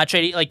 I'm not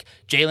trading like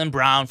Jaylen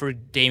Brown for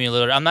Damian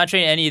Lillard. I'm not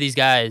trading any of these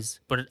guys,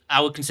 but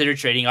I would consider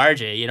trading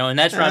RJ. You know, and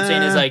that's what I'm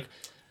saying is like,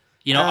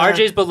 you know,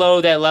 RJ's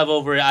below that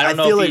level where I don't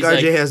know feel if like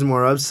he's RJ like. has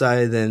more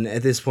upside than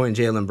at this point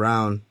Jaylen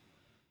Brown.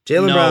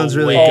 Jaylen No Brown's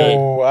really way. good.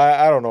 Oh,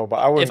 I don't know, but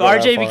I wouldn't If go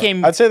that RJ far.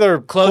 became I'd say they're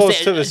close close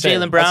to to the same.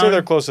 Jaylen I'd say Brown-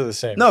 they're close to the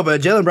same. No,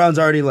 but Jaylen Brown's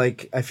already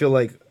like I feel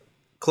like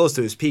close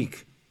to his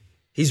peak.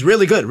 He's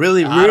really good,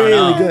 really I don't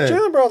know. good.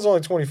 Jaylen Brown's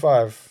only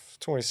 25,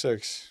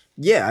 26.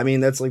 Yeah, I mean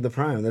that's like the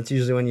prime. That's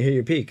usually when you hit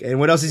your peak. And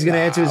what else he's gonna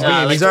add to his Nah,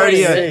 game? like He's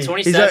already 27,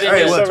 27, all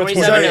right, look,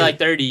 27 to like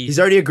 30. He's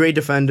already a great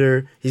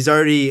defender. He's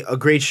already a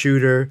great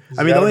shooter.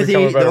 I mean, the gotta only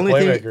become a thing, better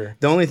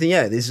playmaker.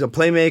 yeah, he's a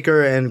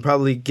playmaker and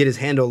probably get his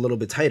handle a little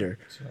bit tighter.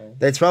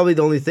 That's probably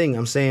the only thing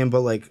I'm saying.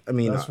 But like, I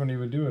mean, when he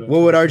would do it.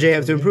 what would RJ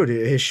have to improve?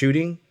 His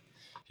shooting?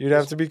 You'd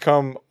have to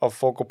become a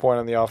focal point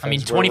on the offense. I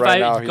mean, where right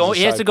now 25. he's a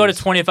He has to side go to piece.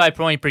 25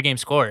 point per game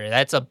scorer.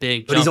 That's a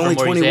big. But he's jump only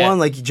from where he's 21, at.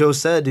 like Joe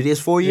said. Dude, he has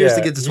 4 years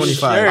to get to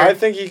 25. sure. I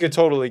think he could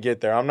totally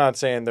get there. I'm not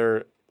saying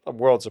they're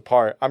worlds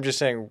apart. I'm just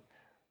saying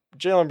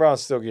Jaylen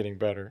Brown's still getting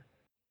better.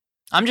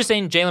 I'm just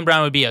saying Jaylen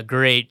Brown would be a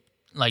great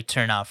like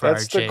turnout for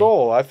That's RJ. the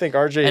goal. I think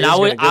RJ And is I gonna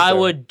would get there.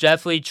 would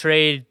definitely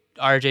trade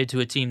RJ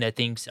to a team that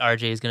thinks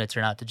RJ is going to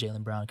turn out to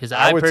Jaylen Brown because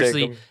I I would take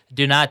personally him.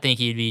 do not think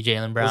he'd be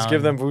Jaylen Brown. Let's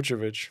give them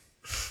Vucevic.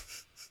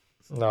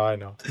 No, I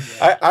know.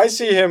 I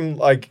see him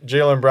like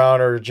Jaylen Brown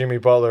or Jimmy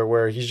Butler,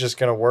 where he's just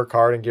gonna work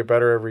hard and get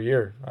better every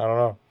year. I don't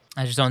know.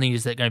 I just don't think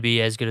he's going to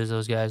be as good as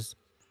those guys.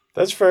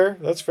 That's fair.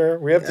 That's fair.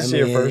 We have to I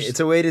see mean, it first. it's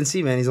a wait and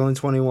see, man. He's only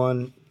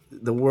 21.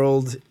 The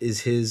world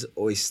is his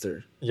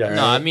oyster. Yeah.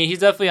 No, I mean he's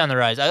definitely on the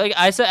rise.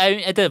 I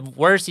said at the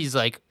worst he's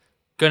like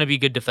going to be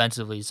good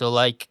defensively. So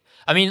like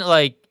I mean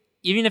like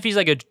even if he's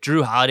like a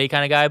Drew Holiday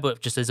kind of guy,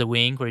 but just as a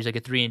wing where he's like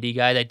a 3-and-D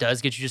guy that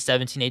does get you just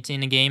 17,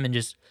 18 a game and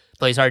just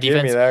plays hard Give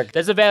me defense. that.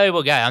 That's a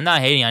valuable guy. I'm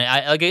not hating on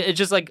it. It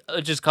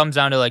just comes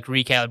down to like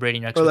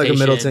recalibrating your Or like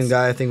expectations. a Middleton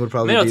guy, I think would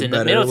probably be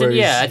better. Middleton, where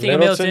yeah, I he's- think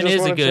Middleton Middleton just is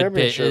won a a good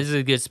championship. is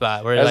a good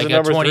spot where As like a a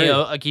number 20, three.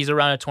 like he's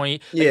around a 20.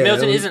 Like Yeah,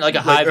 Middleton isn't like a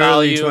like high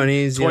early value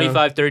 20s, you know.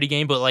 25, 30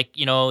 game, but like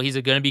you know he's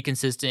going to be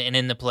consistent and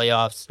in the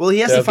playoffs. Well, he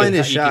has to find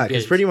his You can shot get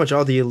because it. pretty much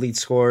all the elite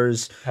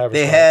scorers Have a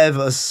they shot. have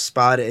a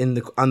spot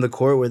on the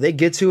court where they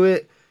get to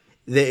it.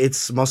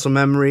 It's muscle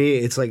memory.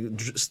 It's like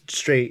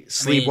straight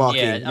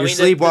sleepwalking. You're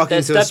sleepwalking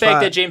the to a step back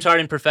spot. that James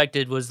Harden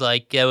perfected was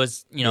like it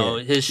was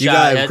his shot. You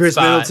got that Chris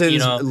spot,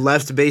 Middleton's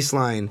left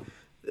baseline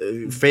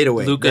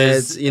fadeaway.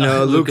 Luka's, That's,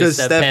 Luka's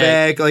step step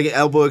back, like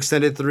elbow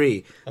extended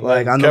three,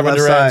 like on the Kevin left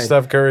Durant and side.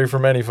 Steph Curry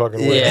from any fucking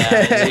way.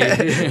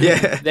 Yeah,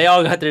 Yeah. They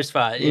all got their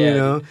spot. Yeah, You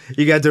know,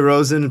 you got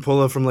DeRozan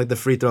pull up from like the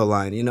free throw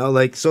line. You know,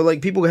 like so,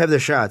 like people have their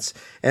shots,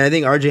 and I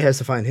think RJ has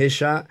to find his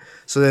shot.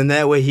 So then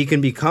that way he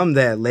can become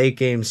that late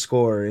game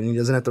scorer, and he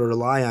doesn't have to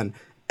rely on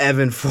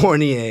Evan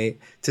Fournier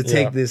to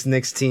take Yeah. this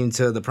Knicks team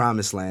to the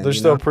promised land. They're you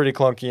still know? pretty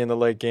clunky in the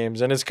late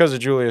games, and it's because of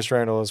Julius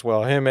Randle as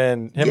well. Him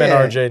and Yeah.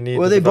 RJ need.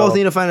 Well, to they both develop.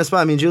 need to find a spot.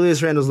 I mean,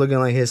 Julius Randle's looking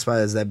like his spot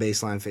is that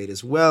baseline fade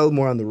as well,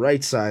 more on the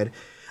right side.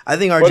 I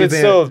think RJ But it's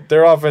Barrett. still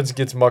their offense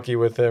gets mucky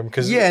with him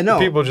because Yeah, no.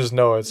 people just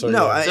know it. So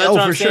No, yeah. I- So that's oh,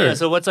 what I'm for saying. sure.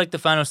 So what's like the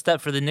final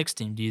step for the Knicks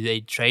team? Do they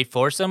trade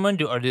for someone,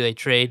 or do they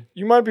trade?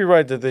 You might be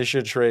right that they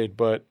should trade,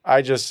 but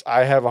I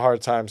have a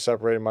hard time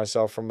separating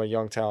myself from a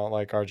young talent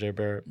like RJ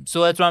Barrett.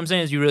 So that's what I'm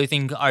saying. Is you really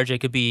think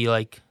RJ could be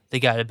like the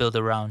guy to build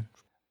around?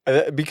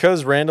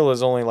 Because Randall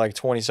is only like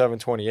 27,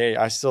 28,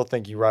 I still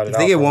think you ride it If out.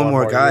 they get for one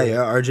more guy, year.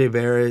 yeah, RJ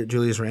Barrett,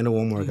 Julius Randle,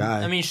 one more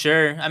guy. I mean,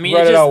 sure. I mean,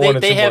 Write it's it out just 1 or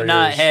they 2 have more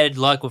not years. had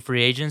luck with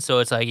free agents, so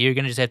it's like you're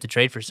gonna just have to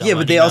trade for someone. yeah,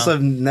 but they you know? also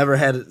have never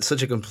had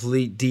such a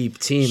complete deep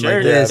team Sure,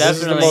 like yeah, this this is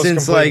the definitely. most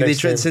since complete like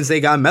Knicks team. since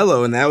they got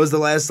Melo, and that was the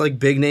last like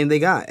big name they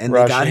got, and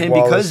they got Rasheed him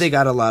Wallace. because they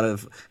got a lot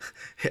of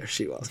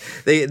She was.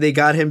 They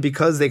got him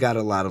because they got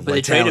a lot of But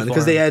they talent traded for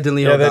because they him. had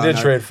Leo. Yeah, they did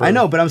trade for I him.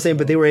 know, but I'm saying,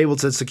 but they were able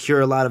to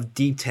secure a lot of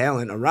deep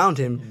talent around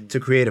him to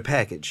create a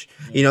package.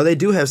 You know, they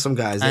do have some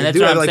guys. And They that's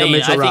do what have I'm like a saying.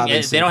 Mitchell I think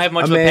Robinson. they don't have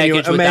much of a Emmanuel,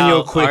 package Emmanuel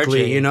without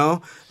quickly. RJ. You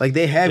know, like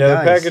they have Yeah,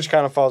 guys. the package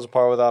kind of falls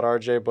apart without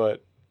RJ,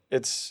 but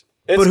it's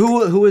But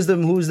who's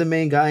the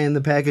main guy in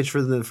the package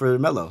for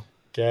Melo?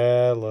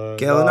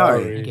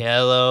 Gallinari.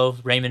 Gallo,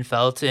 Raymond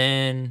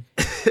Felton.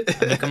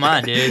 I mean, come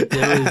on, dude.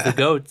 They was the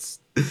GOATs.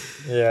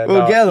 Yeah,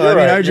 Well, no, Gallo. I you're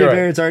mean, right, RJ you're right.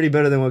 Barrett's already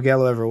better than what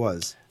Gallo ever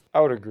was. I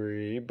would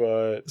agree,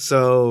 but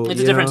So It's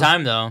a you different know,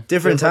 time, though.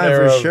 Different Different time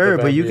for era of sure.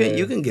 the But you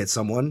NBA. can get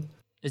someone.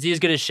 Is he as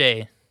good as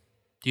Shea?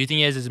 Do you think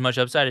he has as much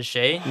upside as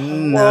Shea?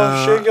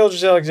 well, Shea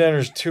Gilgeous-Alexander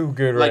is too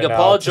good Like right a now.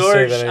 Paul to say George.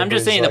 that I'm just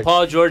anybody's saying like, that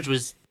Paul George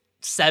was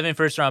 7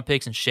 first-round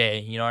picks in Shea.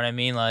 You know what I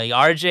mean? Like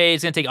RJ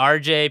is gonna take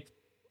RJ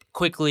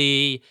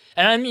quickly,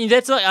 and I mean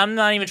that's like I'm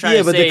not even trying Yeah,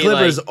 to but say the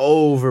Clippers like,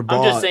 overbought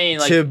I'm just saying,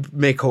 like- to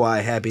make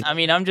Kawhi happy. I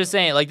mean, I'm just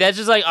saying, like, that's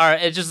just like,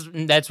 it's just,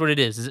 that's what it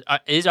is.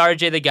 Is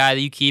RJ the guy that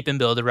you keep and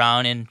build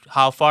around, and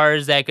how far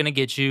is that going to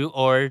get you?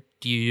 Or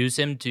do you use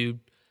him to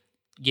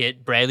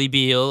get Bradley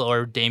Beal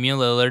or Damian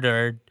Lillard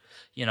or,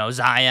 you know,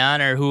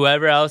 Zion or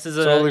whoever else is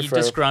a Totally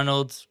fair.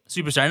 disgruntled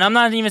superstar? And I'm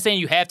not even saying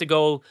you have to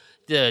go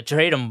to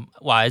trade him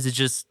wise. It's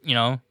just, you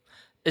know,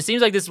 it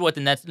seems like this is what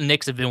the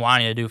Knicks have been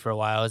wanting to do for a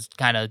while, is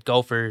kind of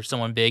go for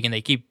someone big, and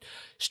they keep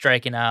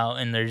striking out,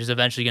 and they're just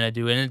eventually going to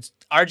do it. And it's,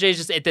 RJ's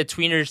just at the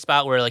tweener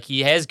spot where like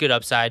he has good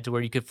upside to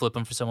where you could flip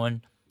him for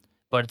someone,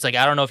 but it's like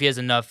I don't know if he has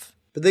enough.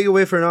 But they could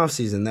wait for an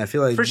offseason. I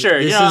feel like For sure,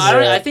 this you know,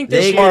 is- I think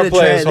this they year, Smart can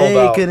players hold they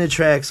out. can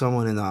attract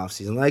someone in the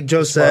offseason. Like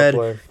Joe Smart said,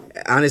 player.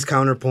 on his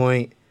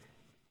counterpoint,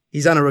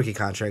 he's on a rookie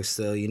contract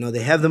still. You know, they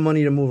have the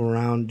money to move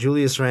around.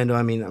 Julius Randle,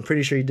 I mean, I'm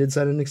pretty sure he did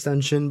sign an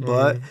extension,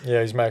 but Yeah,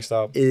 he's maxed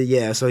out.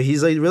 yeah, so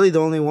he's like really the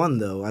only one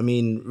though. I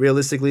mean,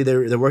 realistically,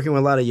 they're working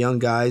with a lot of young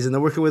guys, and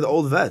they're working with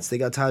old vets. They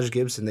got Taj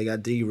Gibson, they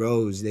got D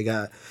Rose, they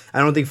got. I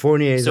don't think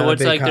Fournier is so on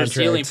what's a big like contract.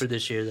 their ceiling for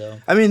this year though?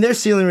 I mean, their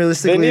ceiling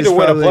realistically. They need is to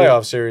win a probably-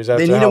 playoff series.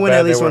 After They need how to win bad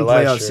at least they were one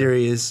playoff last year.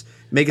 series.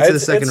 Make it to the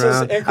It's- second it's an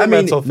round. I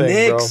mean, incremental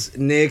thing,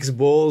 bro. Knicks,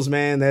 Bulls,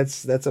 man,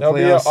 that's a That'll be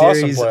playoff an awesome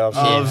series playoff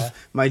of series.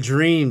 my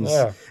dreams.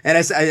 Yeah. And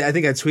I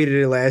think I tweeted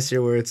it last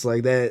year where it's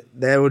like that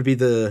would be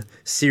the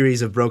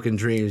series of broken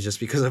dreams just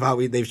because of how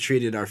they've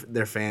treated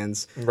their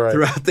fans Right.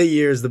 throughout the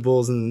years, the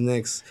Bulls and the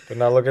Knicks. But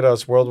now look at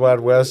us,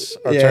 Worldwide West,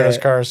 Arturas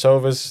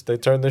Karnisovas. They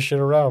turned this shit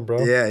around,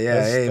 bro. Yeah,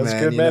 That's, hey that's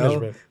man, good you know,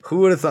 management. who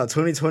would have thought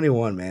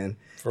 2021, man,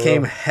 For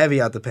came real. heavy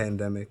out the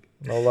pandemic.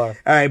 No lie.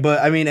 All right, but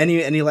I mean,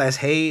 any last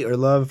hate or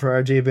love for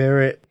RJ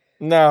Barrett?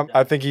 No,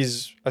 I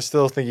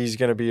still think he's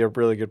going to be a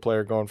really good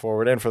player going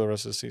forward and for the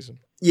rest of the season.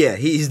 Yeah,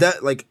 he's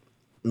that, like,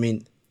 I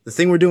mean, the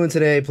thing we're doing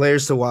today,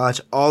 players to watch,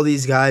 all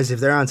these guys,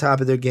 if they're on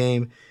top of their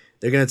game,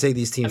 they're going to take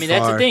these teams I mean, far.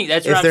 that's the thing.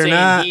 That's If what I'm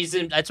they're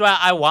saying. not- That's why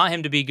I want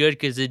him to be good,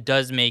 because it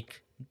does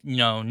make, you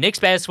know, Knicks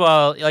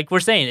basketball, like we're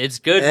saying, it's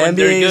good when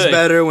they're NBA is good.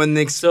 better when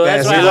Knicks So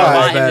that's why basketball I is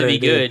want him better, to be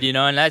dude. good, you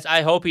know, and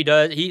I hope he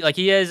does. He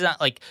has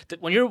like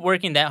when you're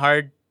working that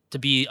hard to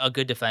be a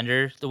good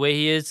defender the way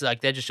he is, like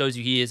that just shows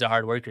you he is a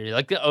hard worker.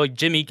 Like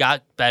Jimmy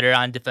got better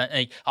on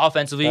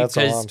offensively That's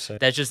all I'm because saying.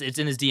 that's just it's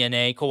in his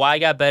DNA. Kawhi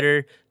got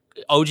better.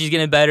 OG's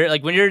getting better.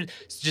 Like when you're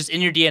just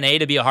in your DNA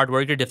to be a hard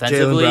worker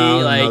defensively,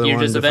 Brown, like another you're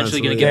one just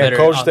eventually gonna defensively. get Yeah, better.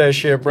 coach that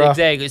shit, bro.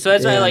 Exactly. So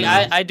that's why, Yeah, like,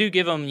 man. I do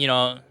give him, you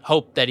know,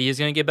 hope that he is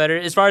going to get better.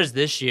 As far as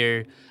this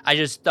year, I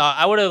just thought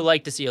I would have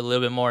liked to see a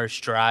little bit more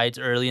strides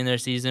early in their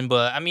season.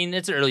 But I mean,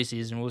 it's an early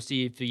season. We'll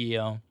see if he.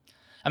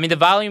 I mean, the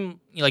volume,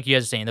 like you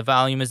guys are saying, the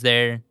volume is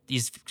there.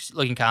 He's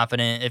looking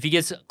confident. If he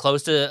gets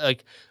close to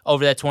like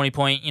over that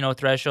 20-point, you know,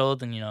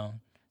 threshold, and you know,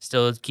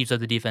 still keeps up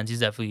the defense, he's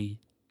definitely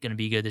going to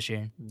be good this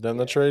year. Then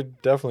the trade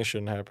definitely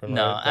shouldn't happen.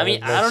 No, right? I mean,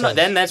 That I don't know. makes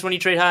Then sense. that's when you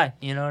trade high.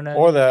 You know,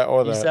 or that.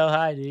 you sell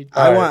high, dude.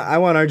 All I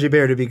want RJ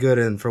Barrett to be good,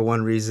 and for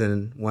one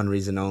reason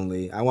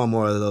only. I want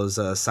more of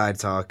those side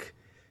talk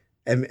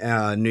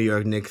New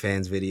York Knicks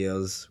fans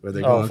videos where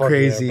they're going fuck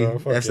crazy yeah, bro.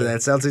 Fuck after yeah. that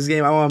Celtics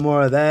game. I want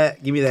more of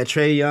that. Give me that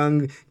Trae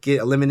Young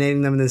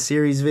eliminating them in the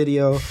series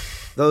video.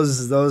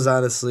 Those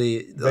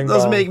honestly, Bing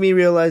those bong. make me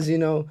realize, you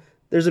know,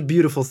 there's a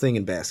beautiful thing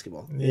in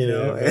basketball. You Yeah,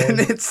 know, man. and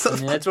it's I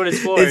mean, that's what it's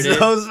for, it's dude.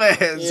 those fans.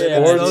 Yeah,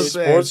 It's man. those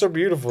fans. Sports are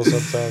beautiful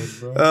sometimes,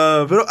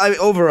 bro. But I mean,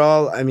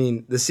 overall, I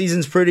mean, the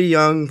season's pretty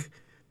young.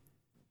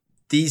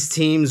 These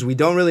teams, we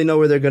don't really know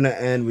where they're gonna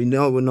end. We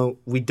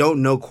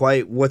don't know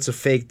quite what's a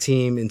fake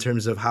team in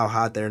terms of how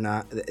hot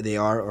they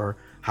are, or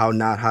how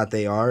not hot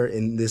they are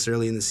in this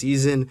early in the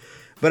season.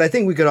 But I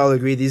think we could all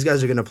agree these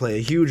guys are gonna play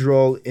a huge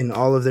role in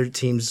all of their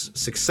team's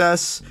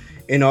success,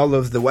 in all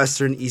of the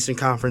Western Eastern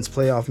Conference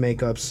playoff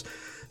makeups.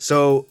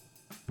 So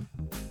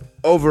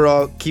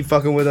overall, keep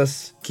fucking with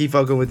us, keep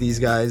fucking with these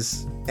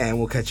guys, and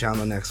we'll catch you on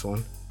the next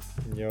one.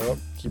 Yup.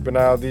 Keep an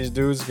eye on these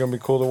dudes. It's gonna be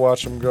cool to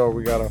watch them go.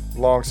 We got a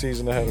long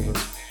season ahead of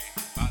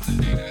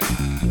us.